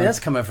 Don't tell me that's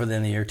coming out for the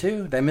end of the year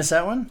too. Did I miss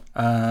that one?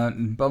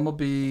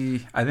 Bumblebee,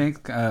 I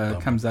think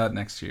comes out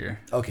next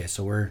year. Okay,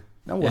 so we'll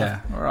we'll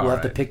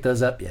have to pick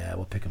those up. Yeah,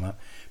 we'll pick them up.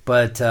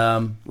 But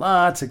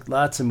lots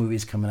of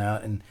movies coming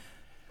out, and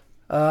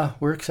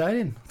we're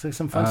excited. It's like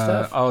some fun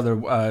stuff.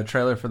 The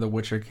trailer for The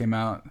Witcher came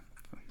out.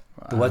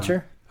 The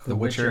Witcher? The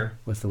Witcher.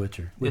 What's The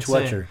Witcher? Which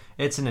Witcher?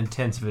 It's an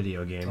intense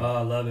video game. Oh,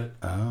 I love it.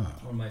 Oh.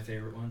 One of my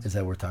favorite ones. Is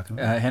that what we're talking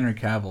about? Henry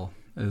Cavill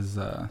is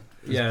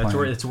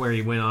it's where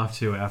he went off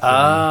to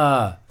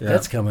after.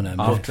 That's coming up.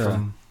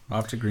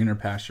 Off to greener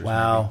pastures.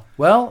 Wow. Maybe.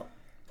 Well,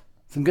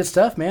 some good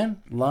stuff,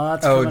 man.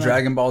 Lots.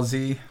 Dragon Ball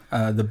Z,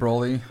 the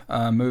Broly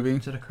movie.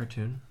 Is it a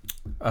cartoon?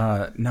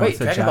 No, Wait,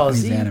 it's a Dragon Japanese Ball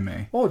Z?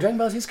 anime. Oh, Dragon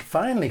Ball Z is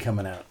finally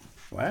coming out.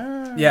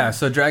 Wow. Yeah,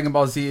 so Dragon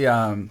Ball Z.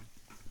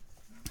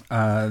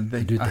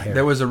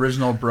 There was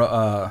original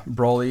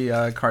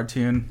Broly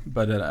cartoon,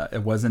 but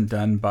it wasn't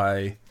done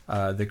by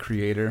the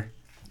creator.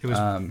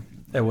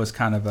 It was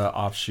kind of an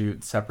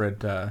offshoot, separate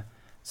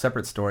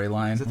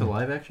storyline. Is it the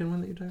live action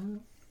one that you're talking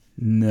about?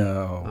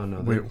 No. Oh,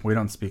 no, we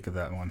don't speak of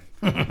that one.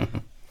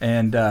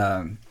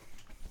 And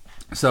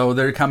so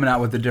they're coming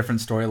out with a different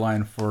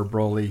storyline for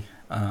Broly.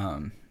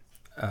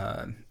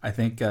 I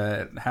think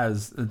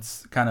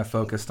it's kind of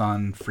focused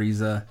on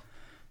Frieza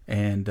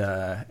and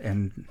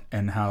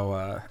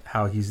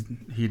how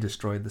he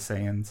destroyed the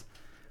Saiyans.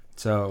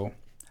 So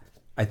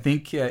I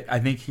think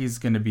he's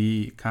going to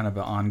be kind of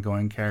an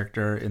ongoing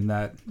character in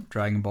that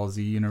Dragon Ball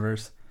Z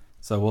universe.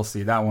 So we'll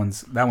see. That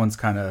one's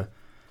kind of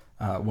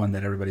one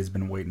that everybody's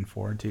been waiting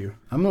forward to.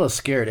 I'm a little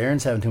scared.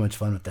 Aaron's having too much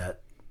fun with that.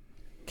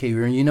 Okay,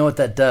 you know what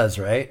that does,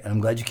 right? I'm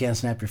glad you can't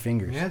snap your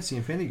fingers. Yeah, it's the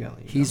Infinity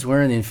Gauntlet. He's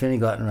wearing the Infinity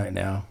Gauntlet right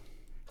now.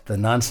 The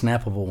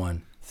non-snappable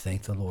one.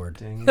 Thank the Lord.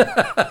 Dang it.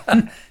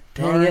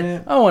 Dang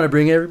it. I want to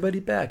bring everybody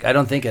back. I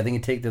think you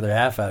take the other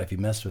half out if you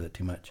messed with it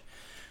too much.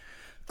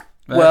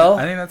 Well,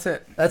 I think that's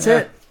it. That's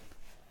it.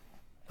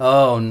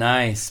 Oh,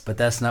 nice. But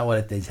that's not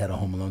what they just had a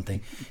Home Alone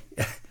thing.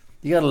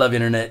 You got to love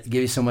internet. It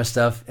gives you so much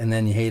stuff, and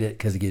then you hate it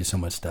because it gives you so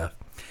much stuff.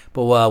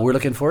 But we're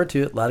looking forward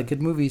to it. A lot of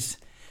good movies.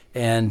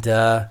 And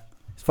as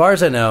far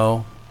as I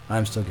know,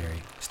 I'm still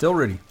Gary. Still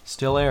Rudy.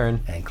 Still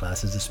Aaron. And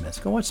class is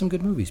dismissed. Go watch some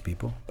good movies,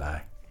 people.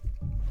 Bye.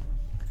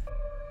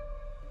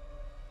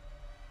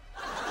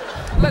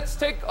 Let's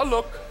take a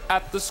look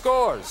at the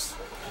scores.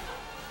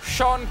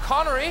 Sean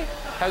Connery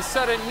has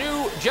set a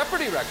new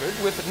Jeopardy record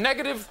with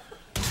negative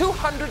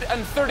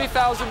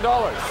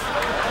 $230,000.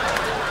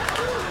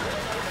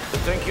 You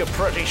think you're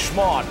pretty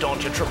smart,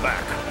 don't you,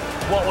 Trebek?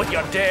 What with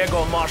your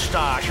dago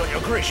mustache and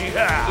your greasy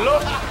hair?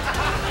 Look,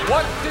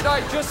 what did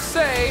I just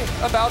say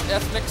about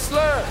ethnic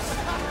slurs?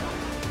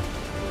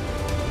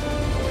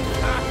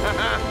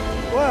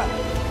 What?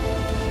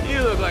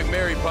 You look like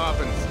Mary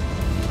Poppins.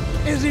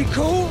 Is he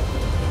cool?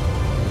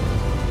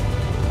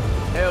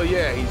 Hell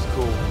yeah, he's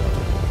cool.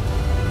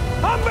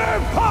 I'm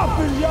Mary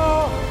Poppins,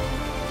 y'all!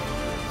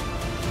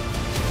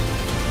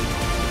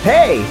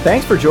 Hey,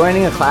 thanks for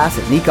joining a class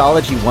at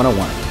Necology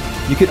 101.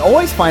 You can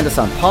always find us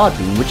on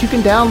Podbean, which you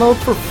can download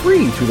for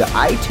free through the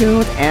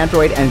iTunes,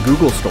 Android, and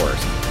Google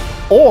stores.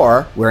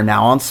 Or we're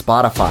now on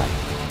Spotify.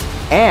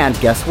 And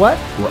guess what?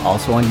 We're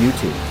also on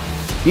YouTube.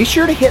 Be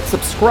sure to hit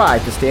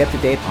subscribe to stay up to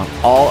date on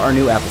all our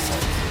new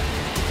episodes.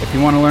 If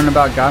you want to learn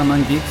about God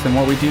Among Geeks and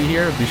what we do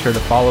here, be sure to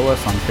follow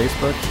us on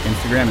Facebook,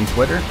 Instagram, and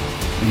Twitter.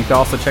 And you can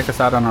also check us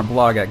out on our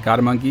blog at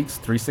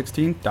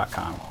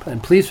GodAmongGeeks316.com.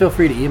 And please feel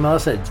free to email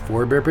us at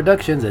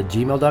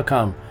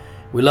forbearproductions@gmail.com.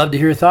 We love to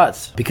hear your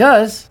thoughts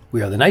because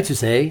we are the Knights who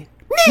say,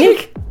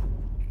 Nick!